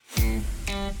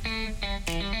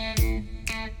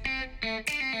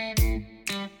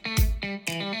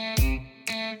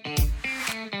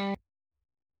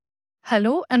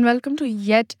Hello, and welcome to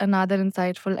yet another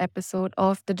insightful episode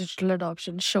of the Digital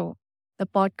Adoption Show, the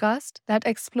podcast that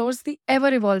explores the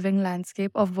ever evolving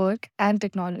landscape of work and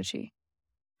technology.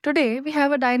 Today, we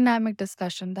have a dynamic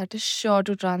discussion that is sure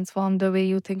to transform the way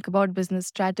you think about business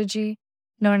strategy,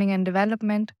 learning and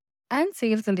development, and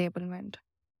sales enablement.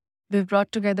 We've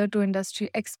brought together two industry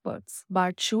experts,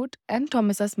 Bart Schutte and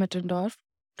Tomissa Smittendorf,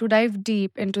 to dive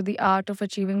deep into the art of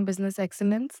achieving business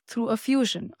excellence through a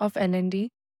fusion of L&D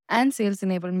and sales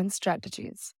enablement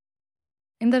strategies.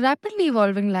 In the rapidly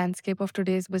evolving landscape of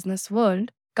today's business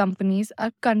world, companies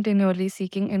are continually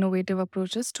seeking innovative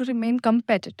approaches to remain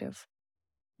competitive.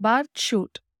 Bart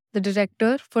Schutte, the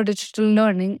director for digital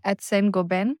learning at Saint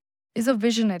Gobain, is a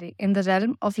visionary in the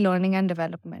realm of learning and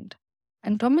development.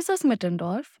 And Tomissa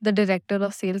Smittendorf, the director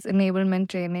of Sales Enablement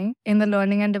Training in the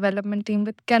learning and development team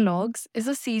with Kellogg's, is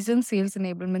a seasoned sales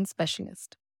enablement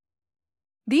specialist.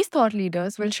 These thought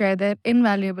leaders will share their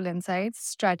invaluable insights,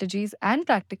 strategies, and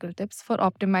practical tips for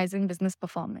optimizing business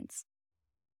performance.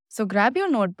 So grab your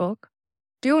notebook,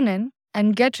 tune in,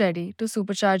 and get ready to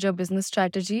supercharge your business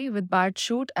strategy with Bart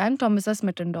Schutte and Tomissa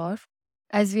Smittendorf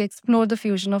as we explore the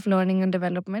fusion of learning and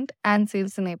development and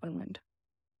sales enablement.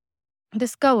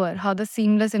 Discover how the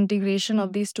seamless integration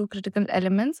of these two critical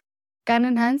elements can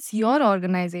enhance your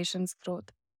organization's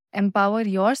growth, empower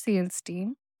your sales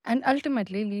team, and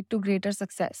ultimately lead to greater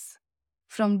success.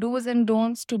 From do's and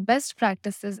don'ts to best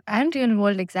practices and real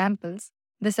world examples,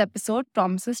 this episode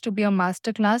promises to be a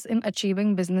masterclass in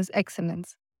achieving business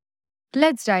excellence.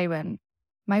 Let's dive in.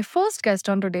 My first guest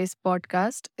on today's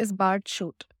podcast is Bart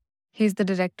Schutte. He's the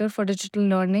Director for Digital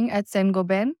Learning at Saint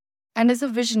Gobain and is a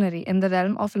visionary in the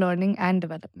realm of learning and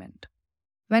development.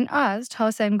 When asked how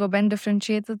Saint Gobain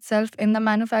differentiates itself in the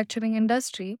manufacturing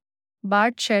industry,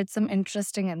 Bart shared some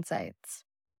interesting insights.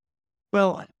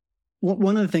 Well,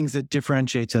 one of the things that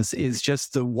differentiates us is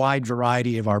just the wide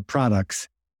variety of our products,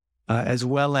 as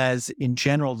well as, in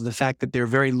general, the fact that they're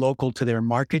very local to their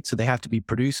market, so they have to be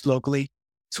produced locally.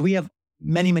 So we have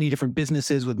many, many different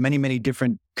businesses with many, many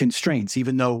different constraints,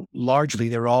 even though largely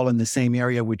they're all in the same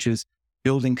area, which is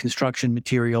building construction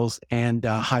materials and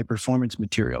high-performance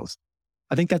materials.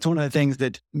 I think that's one of the things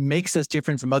that makes us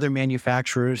different from other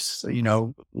manufacturers,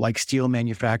 like steel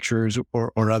manufacturers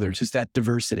or others, is that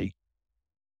diversity.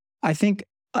 I think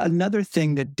another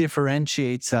thing that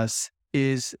differentiates us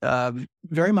is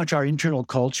very much our internal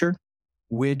culture,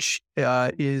 which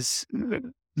is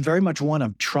very much one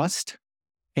of trust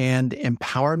and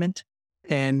empowerment.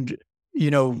 And,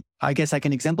 I guess I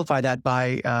can exemplify that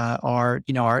by our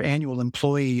annual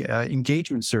employee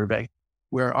engagement survey,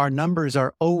 where our numbers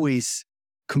are always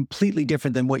completely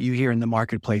different than what you hear in the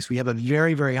marketplace. We have a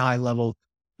very, very high level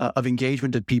of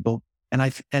engagement of people.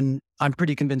 And I'm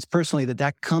pretty convinced personally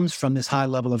that comes from this high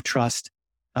level of trust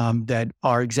that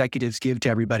our executives give to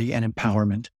everybody and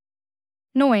empowerment.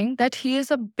 Knowing that he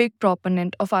is a big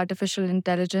proponent of artificial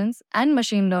intelligence and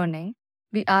machine learning,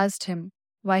 we asked him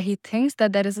why he thinks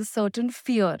that there is a certain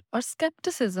fear or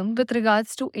skepticism with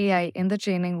regards to AI in the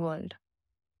training world.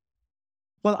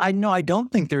 Well, I don't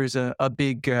think there's a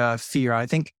big fear. I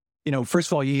think, first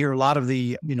of all, you hear a lot of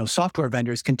the, software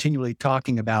vendors continually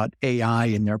talking about AI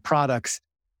in their products,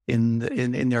 in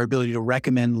their ability to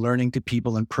recommend learning to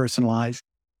people and personalize.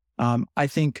 I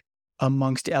think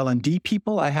amongst L&D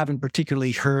people, I haven't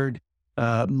particularly heard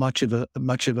much of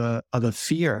a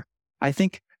fear. I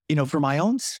think, for my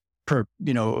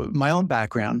own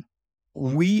background,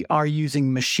 we are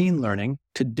using machine learning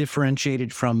to differentiate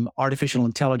it from artificial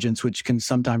intelligence, which can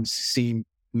sometimes seem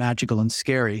magical and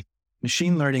scary.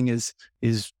 Machine learning is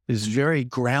very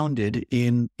grounded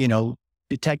in,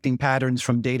 detecting patterns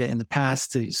from data in the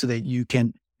past so that you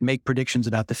can make predictions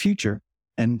about the future.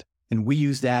 And we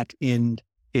use that in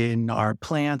our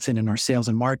plants and in our sales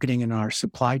and marketing and our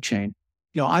supply chain.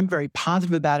 I'm very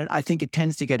positive about it. I think it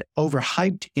tends to get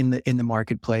overhyped in the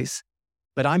marketplace,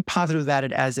 but I'm positive about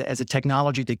it as a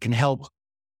technology that can help,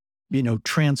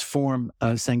 transform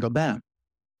Saint Gobain.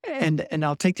 And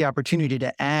I'll take the opportunity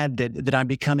to add that I'm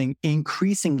becoming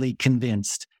increasingly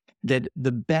convinced that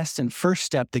the best and first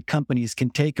step that companies can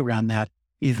take around that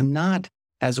is not,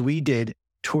 as we did,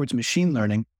 towards machine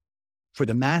learning for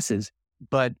the masses,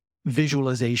 but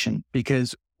visualization.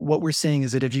 Because what we're saying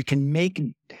is that if you can make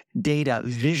data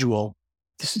visual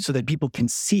so that people can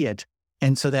see it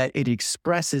and so that it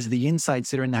expresses the insights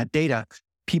that are in that data,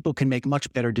 people can make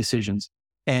much better decisions.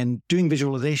 And doing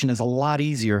visualization is a lot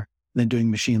easier than doing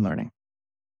machine learning.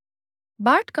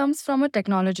 Bart comes from a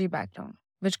technology background,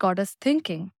 which got us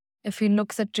thinking if he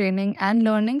looks at training and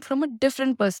learning from a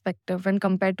different perspective when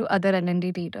compared to other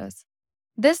L&D leaders.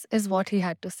 This is what he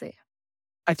had to say.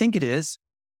 I think it is.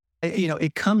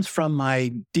 It comes from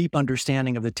my deep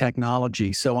understanding of the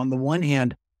technology. So on the one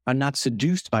hand, I'm not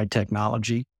seduced by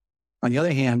technology. On the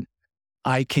other hand,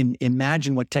 I can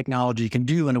imagine what technology can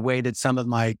do in a way that some of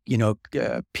my,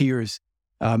 peers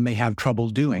may have trouble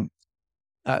doing.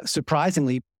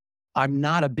 Surprisingly, I'm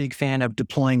not a big fan of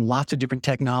deploying lots of different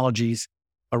technologies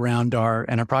around our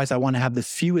enterprise. I want to have the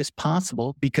fewest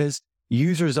possible because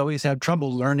users always have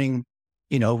trouble learning,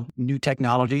 new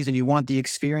technologies, and you want the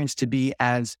experience to be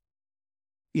as,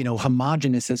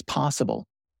 homogenous as possible.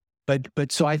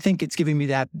 But so I think it's giving me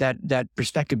that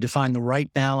perspective to find the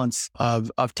right balance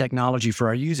of technology for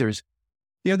our users.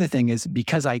 The other thing is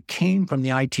because I came from the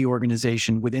IT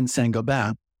organization within Saint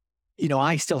Gobain,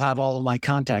 I still have all of my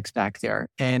contacts back there,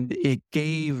 and it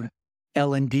gave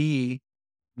L&D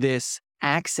this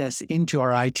access into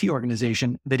our IT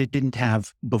organization that it didn't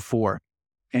have before.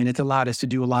 And it's allowed us to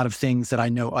do a lot of things that I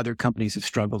know other companies have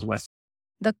struggled with.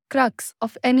 The crux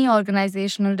of any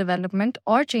organizational development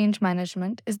or change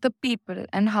management is the people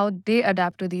and how they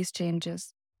adapt to these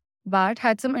changes. Bart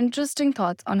had some interesting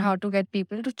thoughts on how to get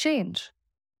people to change.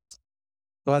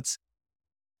 Well,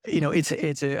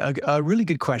 it's a really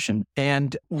good question.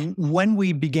 And when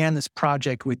we began this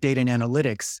project with data and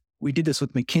analytics, we did this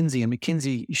with McKinsey, and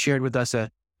McKinsey shared with us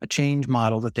a change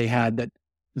model that they had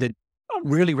that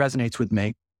really resonates with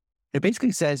me. It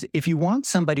basically says, if you want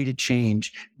somebody to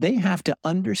change, they have to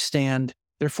understand,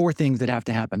 there are four things that have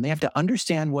to happen. They have to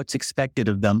understand what's expected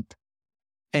of them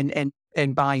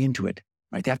and buy into it,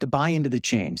 right? They have to buy into the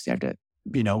change. They have to,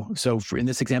 so in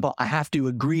this example, I have to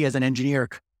agree as an engineer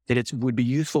that it would be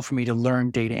useful for me to learn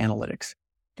data analytics.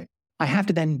 Okay. I have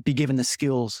to then be given the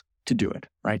skills to do it,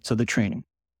 right? So the training.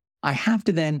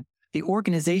 The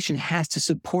organization has to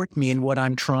support me in what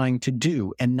I'm trying to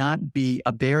do and not be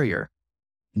a barrier.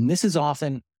 And this is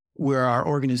often where our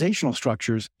organizational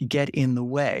structures get in the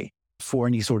way for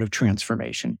any sort of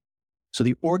transformation. So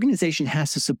the organization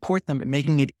has to support them in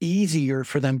making it easier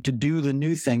for them to do the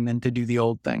new thing than to do the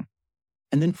old thing.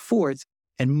 And then fourth,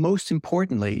 and most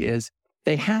importantly, is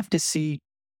they have to see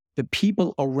the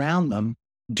people around them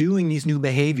doing these new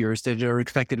behaviors that are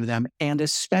expected of them, and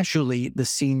especially the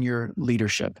senior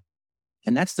leadership.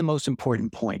 And that's the most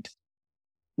important point.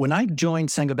 When I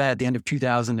joined Saint Gobain at the end of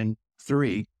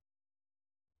 2003,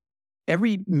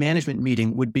 every management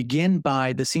meeting would begin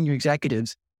by the senior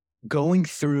executives going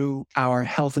through our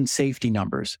health and safety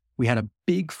numbers. We had a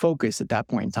big focus at that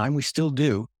point in time, we still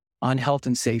do, on health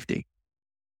and safety.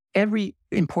 Every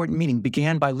important meeting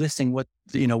began by listing what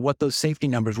those safety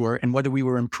numbers were and whether we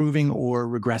were improving or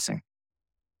regressing.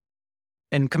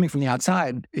 And coming from the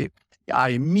outside, I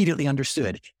immediately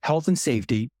understood health and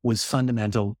safety was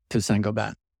fundamental to Saint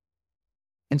Gobain.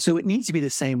 And so it needs to be the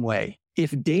same way.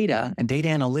 If data and data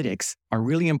analytics are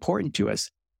really important to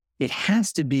us, it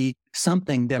has to be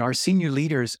something that our senior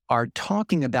leaders are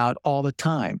talking about all the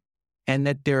time, and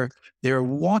that they're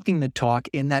walking the talk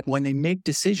in that when they make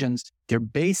decisions, they're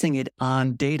basing it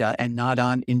on data and not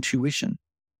on intuition,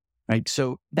 right?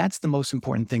 So that's the most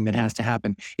important thing that has to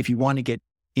happen if you want to get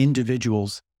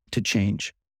individuals to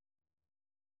change.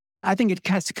 I think it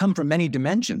has to come from many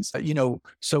dimensions.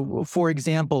 So for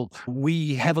example,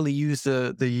 we heavily use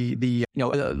the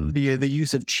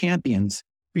use of champions,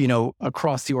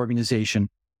 across the organization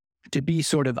to be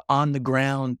sort of on the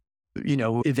ground,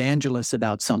 evangelists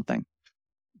about something.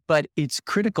 But it's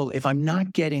critical if I'm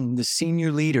not getting the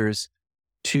senior leaders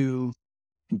to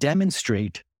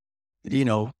demonstrate,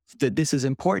 that this is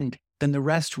important, then the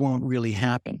rest won't really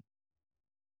happen.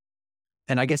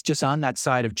 And I guess just on that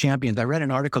side of champions, I read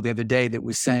an article the other day that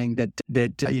was saying that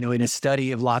in a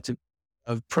study of lots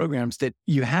of programs that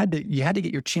you had to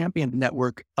get your champion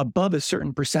network above a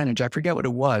certain percentage. I forget what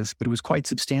it was, but it was quite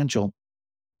substantial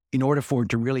in order for it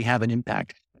to really have an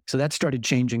impact. So that started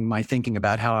changing my thinking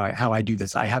about how I do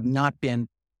this. I have not been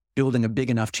building a big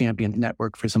enough champion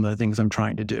network for some of the things I'm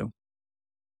trying to do.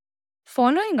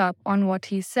 Following up on what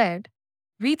he said,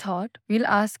 we thought we'll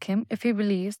ask him if he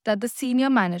believes that the senior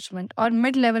management or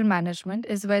mid-level management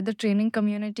is where the training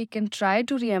community can try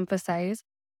to re-emphasize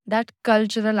that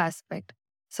cultural aspect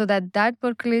so that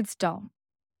percolates down.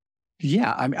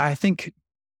 Yeah, I think,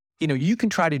 you can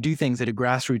try to do things at a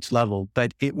grassroots level,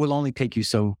 but it will only take you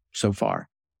so far,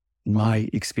 in my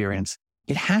experience.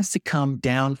 It has to come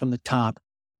down from the top.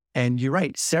 And you're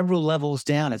right, several levels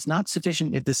down. It's not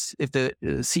sufficient if the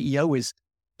CEO is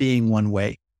being one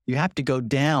way. You have to go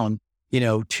down,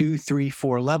 2, 3,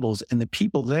 4 levels. And the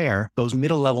people there, those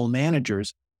middle level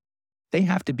managers, they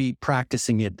have to be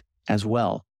practicing it as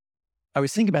well. I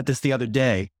was thinking about this the other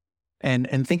day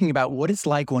and thinking about what it's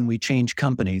like when we change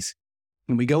companies.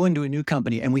 and we go into a new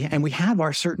company and we have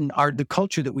the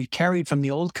culture that we carried from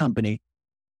the old company.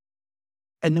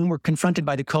 And then we're confronted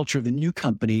by the culture of the new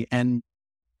company. And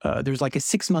there's like a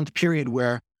 6-month period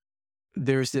where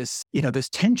there's this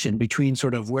tension between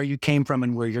sort of where you came from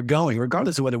and where you're going,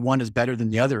 regardless of whether one is better than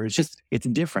the other. It's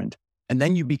different. And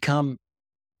then you become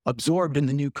absorbed in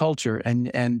the new culture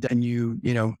and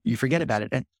you forget about it.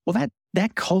 And well,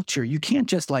 that culture, you can't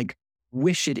just like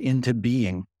wish it into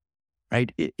being,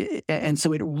 right? And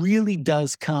so it really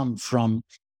does come from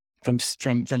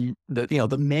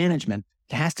the management.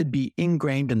 It has to be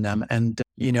ingrained in them. And,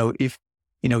 if,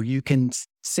 you can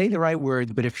say the right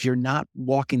words, but if you're not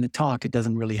walking the talk, it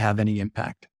doesn't really have any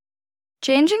impact.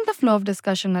 Changing the flow of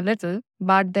discussion a little,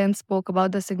 Bart then spoke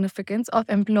about the significance of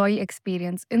employee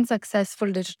experience in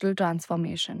successful digital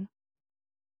transformation.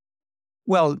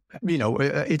 Well,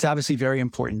 it's obviously very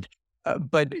important,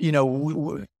 but,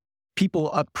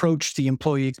 people approach the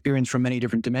employee experience from many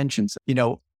different dimensions.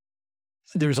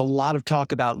 There's a lot of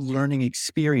talk about learning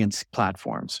experience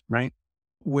platforms, right?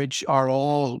 Which are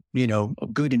all,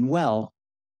 good and well.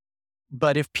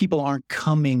 But if people aren't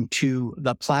coming to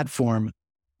the platform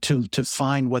to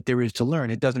find what there is to learn,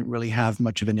 it doesn't really have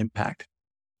much of an impact.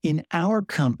 In our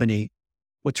company,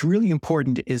 what's really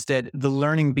important is that the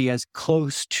learning be as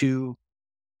close to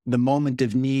the moment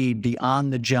of need, the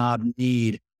on-the-job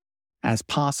need as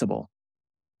possible.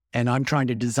 And I'm trying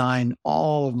to design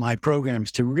all of my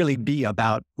programs to really be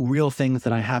about real things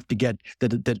that I have to get,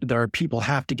 that our people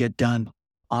have to get done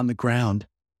on the ground.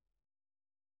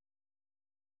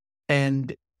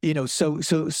 And, so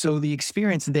the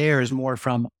experience there is more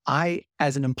from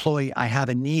as an employee, I have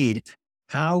a need.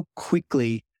 How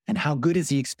quickly and how good is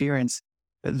the experience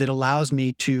that allows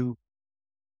me to,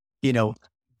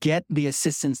 get the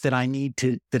assistance that I need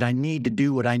to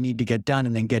do what I need to get done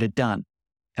and then get it done.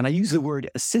 And I use the word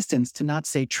assistance to not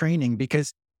say training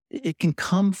because it can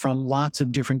come from lots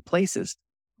of different places.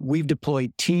 We've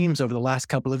deployed teams over the last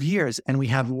couple of years, and we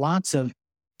have lots of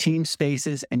team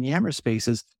spaces and Yammer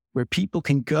spaces where people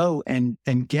can go and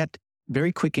get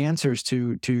very quick answers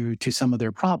to some of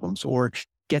their problems, or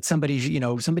get somebody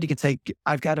can say,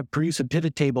 I've got to produce a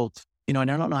pivot table, and I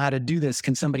don't know how to do this.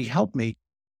 Can somebody help me?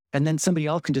 And then somebody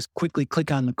else can just quickly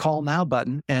click on the call now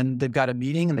button, and they've got a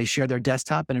meeting and they share their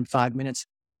desktop, and in 5 minutes,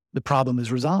 the problem is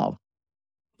resolved.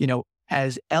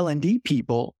 As L&D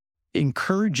people,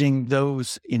 encouraging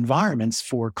those environments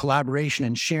for collaboration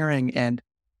and sharing and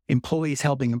employees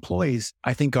helping employees,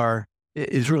 I think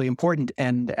is really important,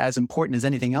 and as important as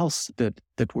anything else that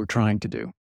we're trying to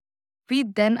do. We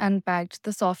then unpacked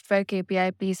the software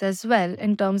KPI piece as well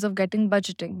in terms of getting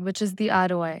budgeting, which is the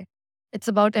ROI. It's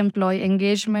about employee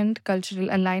engagement, cultural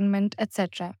alignment,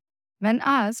 etc. When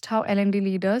asked how L&D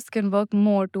leaders can work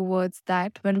more towards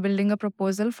that when building a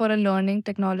proposal for a learning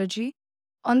technology,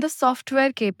 on the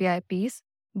software KPI piece,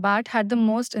 Bart had the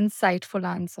most insightful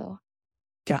answer.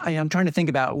 Yeah, I'm trying to think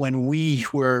about when we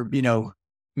were,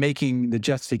 making the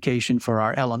justification for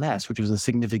our LMS, which was a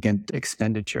significant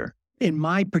expenditure. In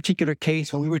my particular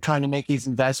case, when we were trying to make these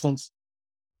investments,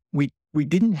 we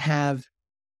didn't have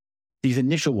these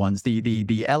initial ones, the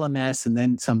LMS and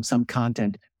then some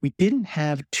content. We didn't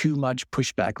have too much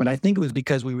pushback, but I think it was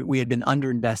because we had been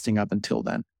underinvesting up until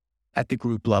then at the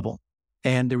group level.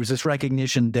 And there was this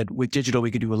recognition that with digital,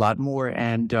 we could do a lot more.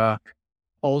 And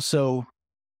also,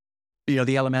 the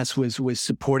LMS was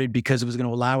supported because it was going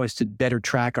to allow us to better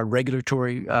track our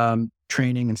regulatory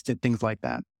training and things like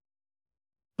that.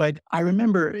 But I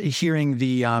remember hearing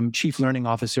the chief learning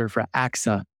officer for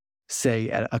AXA say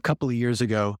a couple of years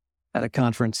ago at a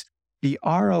conference, the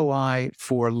ROI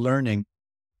for learning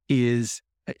is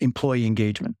employee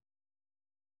engagement,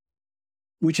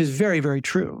 which is very, very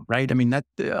true, right? I mean, that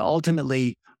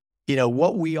ultimately,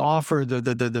 what we offer,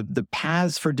 the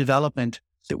paths for development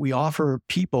that we offer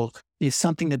people is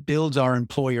something that builds our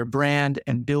employer brand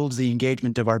and builds the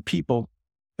engagement of our people.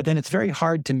 But then it's very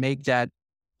hard to make that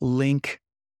link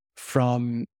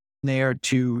from there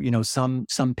to, some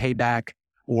payback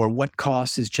or what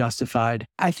cost is justified.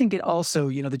 I think it also,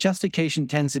 the justification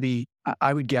tends to be,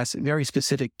 I would guess, very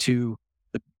specific to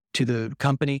the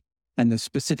company and the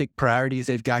specific priorities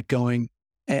they've got going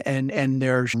and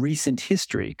their recent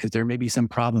history, because there may be some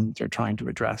problems they're trying to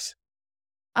address.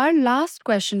 Our last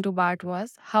question to Bart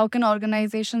was, how can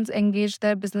organizations engage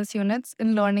their business units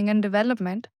in learning and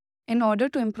development in order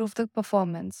to improve the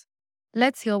performance?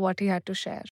 Let's hear what he had to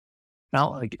share.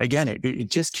 Now, again, it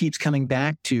just keeps coming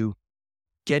back to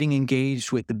getting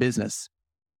engaged with the business.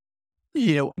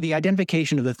 The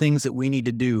identification of the things that we need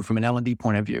to do from an L&D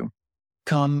point of view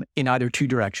come in either two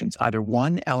directions. Either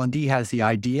one, L&D has the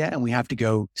idea and we have to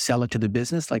go sell it to the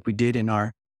business like we did in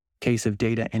our case of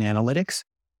data and analytics.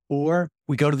 Or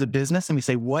we go to the business and we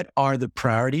say, what are the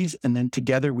priorities? And then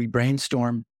together we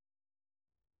brainstorm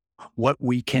what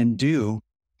we can do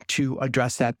to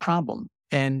address that problem.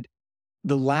 And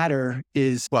the latter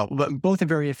is, well, both are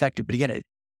very effective. But again,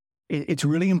 it's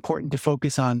really important to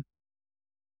focus on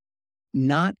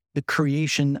not the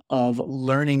creation of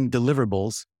learning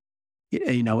deliverables,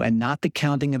 and not the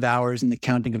counting of hours and the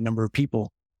counting of number of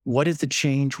people. What is the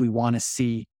change we want to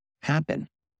see happen?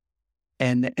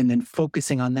 And then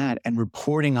focusing on that and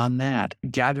reporting on that,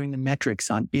 gathering the metrics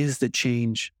on, is the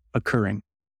change occurring?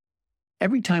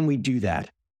 Every time we do that,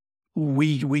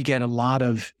 we get a lot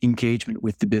of engagement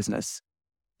with the business.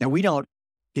 Now, we don't,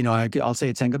 I'll say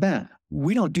at Saint Gobain,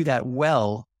 we don't do that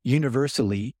well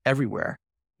universally everywhere.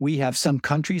 We have some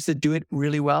countries that do it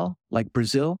really well, like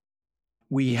Brazil.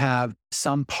 We have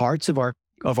some parts of our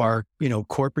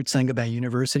corporate Saint Gobain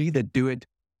University that do it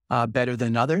better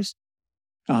than others.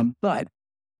 But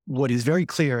what is very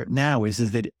clear now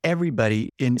is that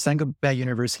everybody in Saint Gobain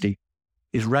University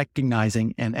is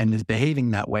recognizing and is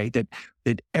behaving that way,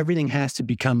 that everything has to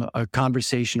become a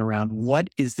conversation around what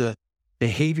is the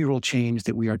behavioral change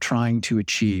that we are trying to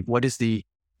achieve? What is the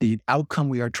outcome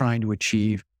we are trying to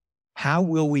achieve? How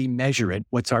will we measure it?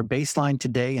 What's our baseline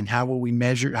today? And how will we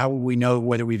know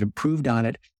whether we've improved on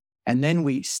it? And then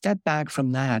we step back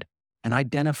from that and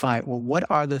identify, well, what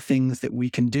are the things that we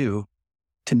can do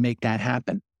to make that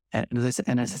happen? And as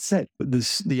I said,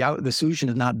 the solution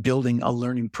is not building a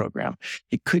learning program.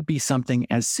 It could be something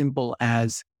as simple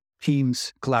as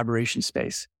Teams collaboration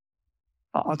space.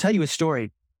 I'll tell you a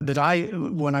story that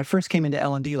when I first came into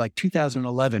L&D, like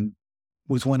 2011,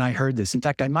 was when I heard this. In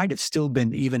fact, I might have still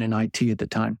been even in IT at the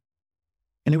time.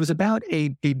 And it was about a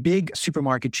big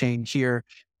supermarket chain here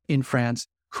in France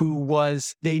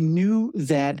they knew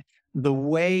that the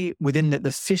way within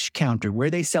the fish counter, where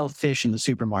they sell fish in the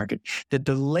supermarket, that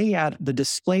the layout, the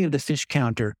display of the fish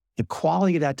counter, the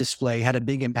quality of that display had a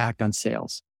big impact on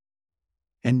sales.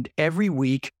 And every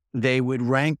week they would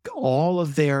rank all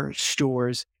of their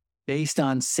stores based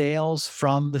on sales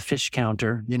from the fish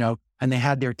counter, and they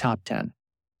had their top 10.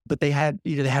 But they had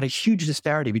a huge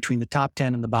disparity between the top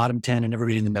 10 and the bottom 10 and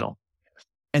everybody in the middle.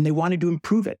 And they wanted to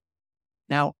improve it.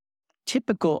 Now,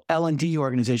 typical L&D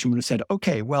organization would have said,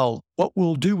 okay, well, what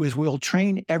we'll do is we'll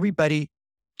train everybody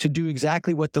to do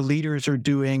exactly what the leaders are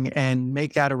doing and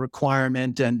make that a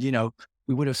requirement. And,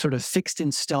 we would have sort of fixed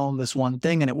in stone this one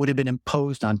thing and it would have been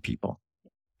imposed on people.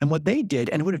 And what they did,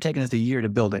 and it would have taken us a year to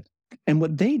build it. And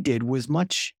what they did was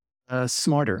much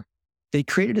smarter. They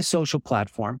created a social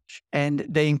platform and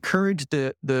they encouraged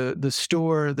the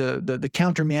store, the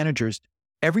counter managers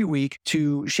every week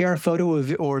to share a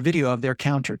photo or video of their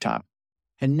countertop.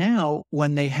 And now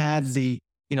when they had the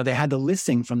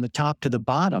listing from the top to the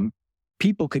bottom,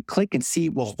 people could click and see,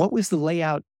 well, what was the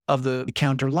layout of the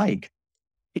counter like?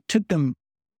 It took them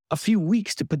a few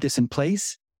weeks to put this in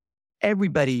place.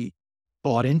 Everybody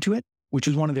bought into it, which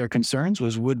was one of their concerns,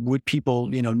 was would people,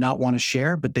 not want to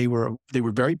share, but they were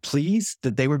very pleased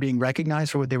that they were being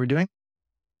recognized for what they were doing.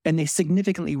 And they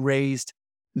significantly raised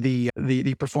the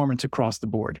performance across the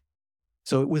board.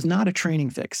 So it was not a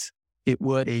training fix. It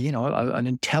was an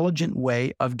intelligent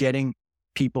way of getting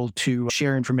people to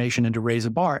share information and to raise a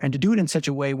bar and to do it in such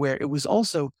a way where it was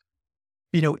also,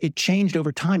 it changed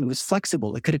over time. It was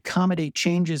flexible. It could accommodate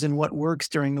changes in what works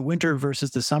during the winter versus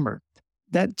the summer.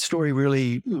 That story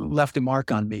really left a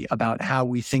mark on me about how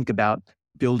we think about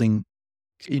building,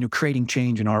 creating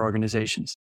change in our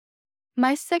organizations.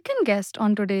 My second guest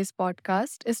on today's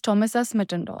podcast is Tomissa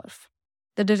Smittendorf,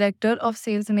 the Director of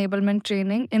Sales Enablement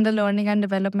Training in the Learning and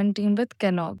Development team with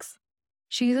Kellogg's.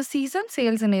 She is a seasoned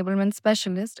sales enablement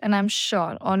specialist, and I'm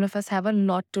sure all of us have a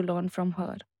lot to learn from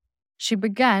her. She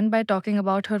began by talking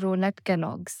about her role at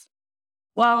Kellogg's.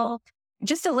 Well,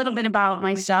 just a little bit about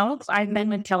myself. I've been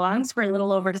with Kellogg's for a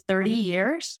little over 30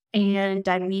 years, and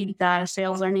I lead the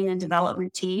sales learning and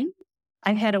development team.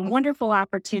 I've had a wonderful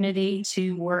opportunity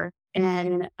to work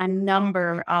in a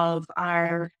number of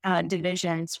our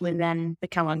divisions within the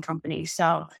Kellogg company.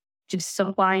 So just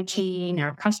supply chain,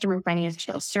 our customer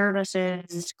financial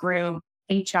services group,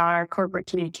 HR, corporate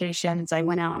communications. I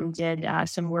went out and did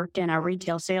some work in our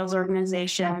retail sales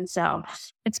organization. So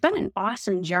it's been an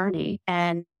awesome journey.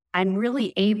 And I'm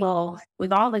really able,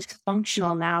 with all this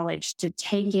functional knowledge, to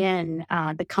take in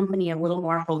the company a little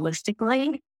more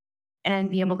holistically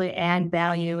and be able to add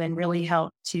value and really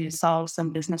help to solve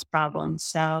some business problems.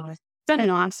 So it's been an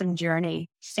awesome journey.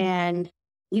 And,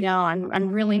 I'm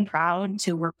really proud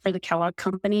to work for the Kellogg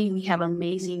company. We have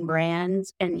amazing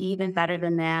brands. And even better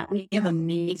than that, we have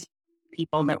amazing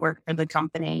people that work for the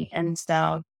company. And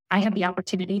so I have the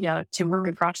opportunity to work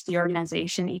across the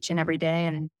organization each and every day,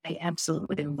 and I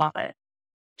absolutely love it.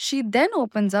 She then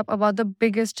opens up about the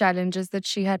biggest challenges that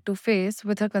she had to face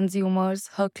with her consumers,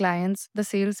 her clients, the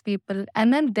salespeople,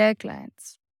 and then their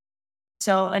clients.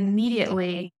 So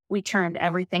immediately we turned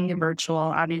everything to virtual,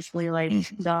 obviously, like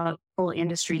the whole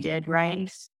industry did,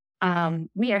 right?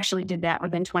 We actually did that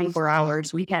within 24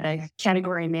 hours. We had a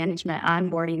category management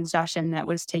onboarding session that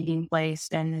was taking place,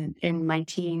 and my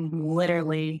team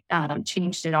literally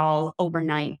changed it all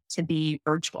overnight to be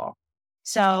virtual.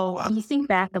 So you think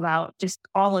back about just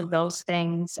all of those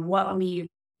things, what we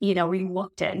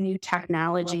looked at new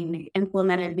technology, we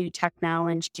implemented new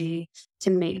technology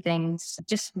to make things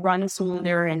just run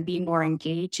smoother and be more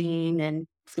engaging. And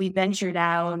we ventured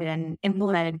out and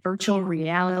implemented virtual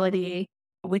reality,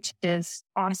 which is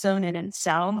awesome in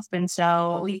itself. And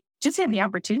so we just had the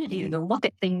opportunity to look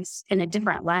at things in a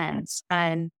different lens.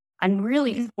 And I'm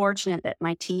really fortunate that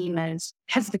my team has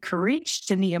the courage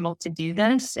to be able to do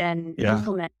this and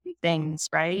implement things,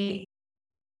 right?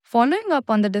 Following up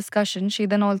on the discussion, she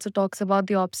then also talks about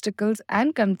the obstacles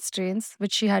and constraints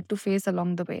which she had to face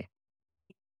along the way.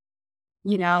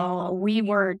 We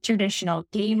were traditional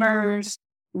gamers.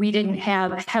 We didn't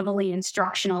have heavily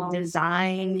instructional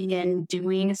design in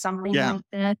doing something like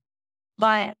that.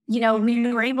 But,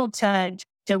 we were able to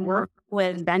work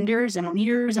with vendors and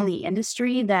leaders in the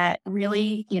industry that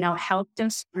really, helped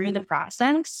us through the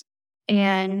process.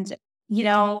 And,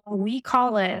 we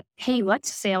call it, hey,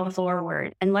 let's sail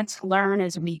forward and let's learn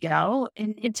as we go.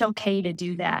 And it's okay to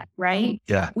do that, right?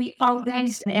 Yeah. We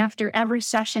always, after every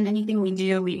session, anything we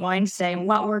do, we always say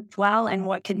what worked well and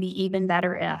what could be even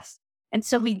better if. And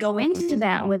so we go into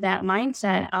that with that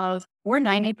mindset of we're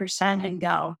 90% and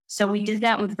go. So we did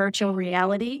that with virtual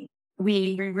reality.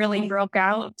 We really broke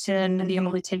out to be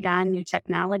able to take on new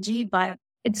technology, but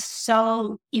it's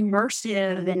so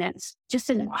immersive and it's just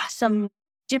an awesome,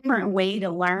 different way to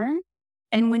learn.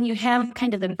 And when you have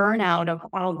kind of the burnout of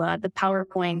all the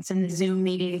PowerPoints and the Zoom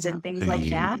meetings and things like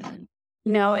that,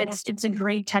 it's a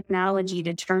great technology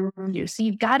to turn to. So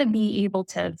you've got to be able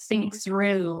to think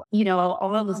through,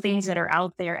 all of the things that are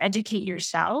out there, educate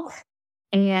yourself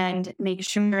and make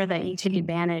sure that you take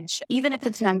advantage, even if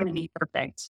it's not going to be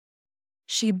perfect.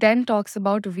 She then talks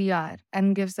about VR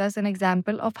and gives us an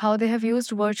example of how they have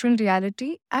used virtual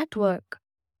reality at work.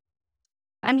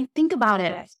 I mean, think about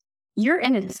it. You're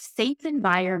in a safe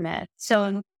environment.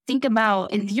 So think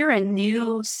about if you're a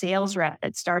new sales rep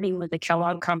that's starting with the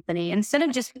Kellogg company, instead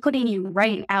of just putting you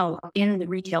right out in the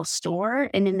retail store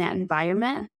and in that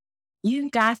environment,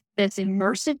 you've got this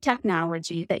immersive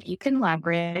technology that you can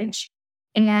leverage.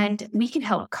 And we can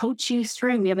help coach you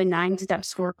through. We have a 9-step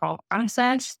scorecard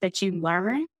process that you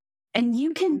learn. And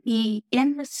you can be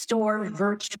in the store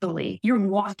virtually. You're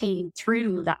walking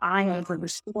through the aisle of the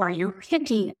store. You're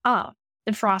picking up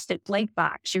the frosted flake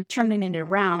box. You're turning it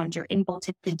around. You're able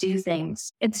to do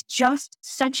things. It's just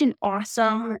such an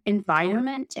awesome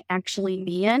environment to actually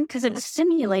be in because it's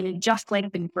simulated just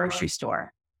like the grocery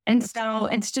store. And so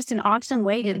it's just an awesome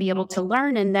way to be able to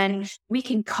learn. And then we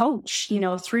can coach,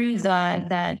 through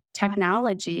the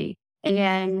technology.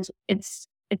 And it's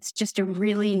just a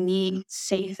really neat,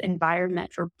 safe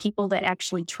environment for people to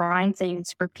actually try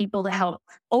things, for people to help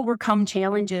overcome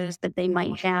challenges that they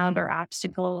might have or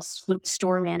obstacles with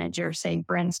store manager, say,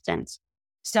 for instance.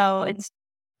 So it's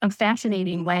a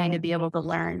fascinating way to be able to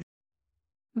learn.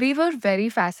 We were very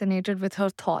fascinated with her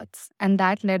thoughts, and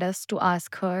that led us to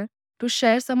ask her to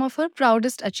share some of her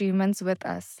proudest achievements with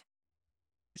us.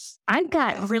 I've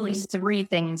got really 3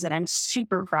 things that I'm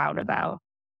super proud about.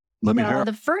 Let me hear.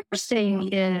 The first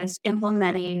thing is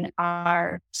implementing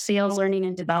our sales learning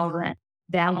and development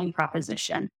value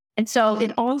proposition. And so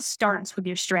it all starts with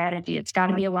your strategy. It's got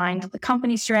to be aligned to the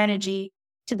company strategy,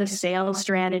 to the sales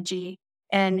strategy.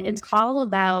 And it's all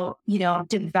about,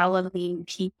 developing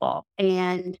people.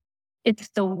 And it's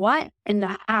the what and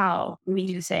the how we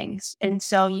do things. And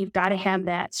so you've got to have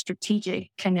that strategic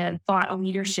kind of thought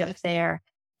leadership there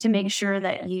to make sure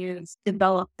that you've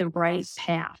developed the right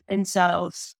path. And so,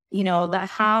 the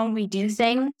how we do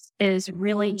things is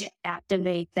really to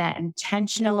activate that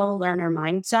intentional learner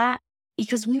mindset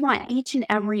because we want each and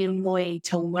every employee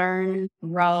to learn,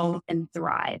 grow, and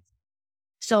thrive.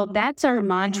 So that's our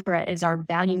mantra, is our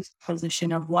value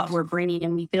proposition of what we're bringing,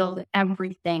 and we build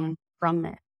everything from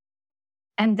it.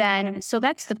 And then, so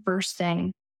that's the first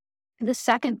thing. The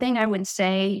second thing I would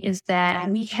say is that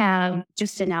we have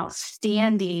just an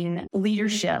outstanding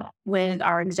leadership with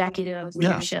our executive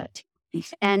leadership team.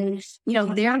 And,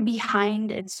 they're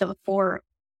behind and support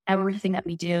everything that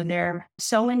we do. They're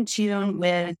so in tune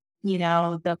with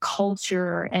the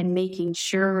culture and making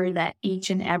sure that each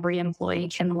and every employee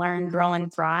can learn, grow,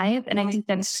 and thrive. And I think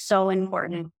that's so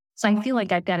important. So I feel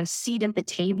like I've got a seat at the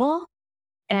table.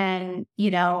 And,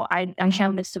 I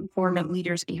have the support of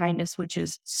leaders behind us, which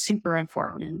is super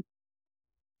important.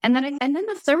 And then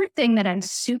the third thing that I'm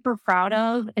super proud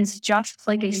of is, just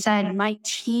like I said, my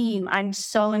team. I'm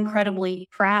so incredibly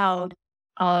proud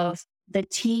of the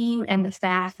team and the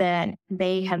fact that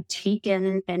they have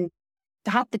taken and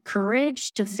got the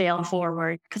courage to fail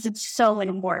forward, because it's so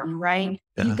important, right?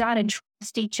 Yeah. You got to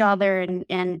trust each other.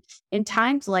 And in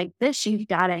times like this, you've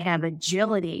got to have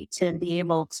agility to be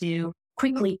able to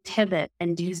quickly pivot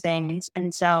and do things.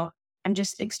 And so I'm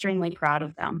just extremely proud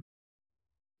of them.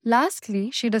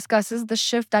 Lastly, she discusses the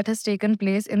shift that has taken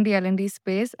place in the L&D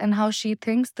space and how she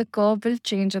thinks the curve will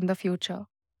change in the future.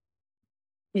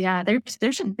 Yeah,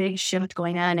 there's a big shift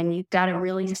going on, and you've got to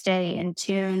really stay in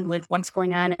tune with what's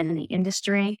going on in the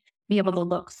industry, be able to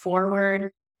look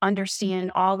forward,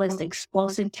 understand all this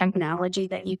explosive technology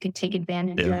that you can take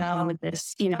advantage of with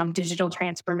this, digital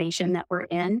transformation that we're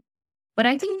in. But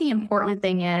I think the important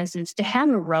thing is to have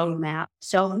a roadmap.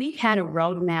 So we've had a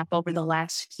roadmap over the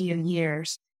last few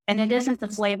years, and it isn't the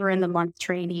flavor in the month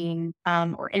training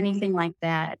or anything like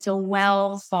that. It's a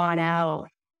well thought out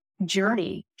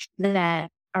journey that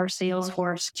our sales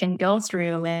force can go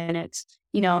through. And it's,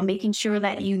 making sure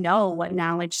that what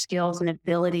knowledge, skills, and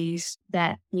abilities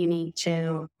that you need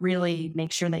to really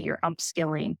make sure that you're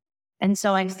upskilling. And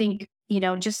so I think,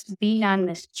 just being on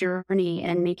this journey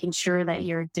and making sure that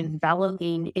you're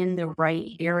developing in the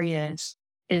right areas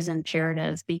is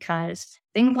imperative, because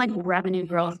things like revenue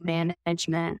growth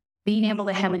management, being able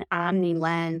to have an omni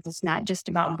lens, it's not just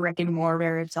about brick and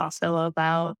mortar. It's also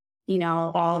about,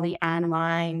 all the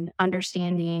online,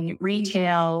 understanding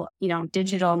retail,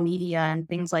 digital media and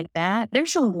things like that.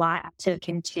 There's a lot to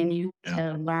continue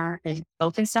to learn and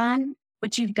focus on,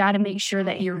 but you've got to make sure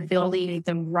that you're building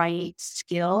the right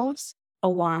skills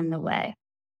along the way.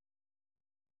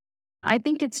 I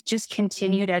think it's just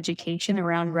continued education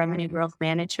around revenue growth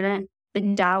management. The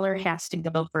dollar has to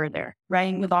go further,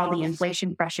 right? With all the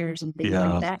inflation pressures and things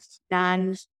like that.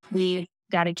 And we've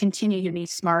got to continue to be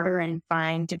smarter and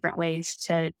find different ways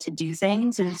to do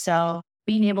things. And so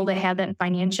being able to have that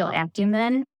financial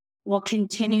acumen will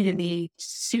continue to be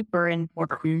super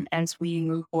important as we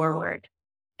move forward.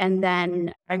 And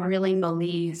then I really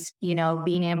believe,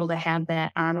 being able to have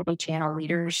that omnichannel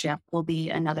leadership will be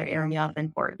another area of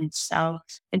importance. So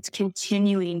it's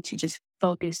continuing to just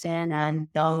focus in on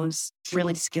those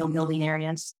really skill building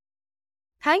areas.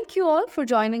 Thank you all for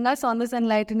joining us on this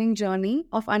enlightening journey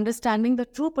of understanding the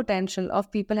true potential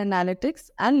of people analytics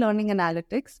and learning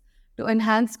analytics to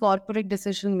enhance corporate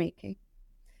decision making.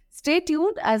 Stay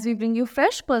tuned as we bring you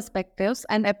fresh perspectives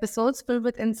and episodes filled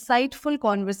with insightful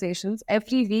conversations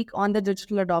every week on the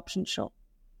Digital Adoption Show.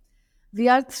 We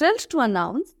are thrilled to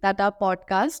announce that our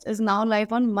podcast is now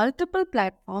live on multiple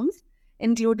platforms,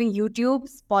 including YouTube,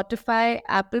 Spotify,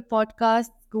 Apple Podcasts,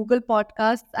 Google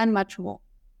Podcasts, and much more.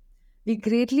 We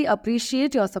greatly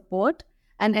appreciate your support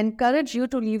and encourage you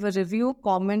to leave a review,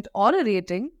 comment, or a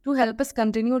rating to help us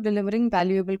continue delivering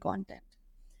valuable content.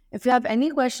 If you have any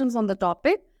questions on the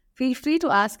topic, feel free to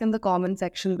ask in the comment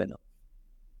section below.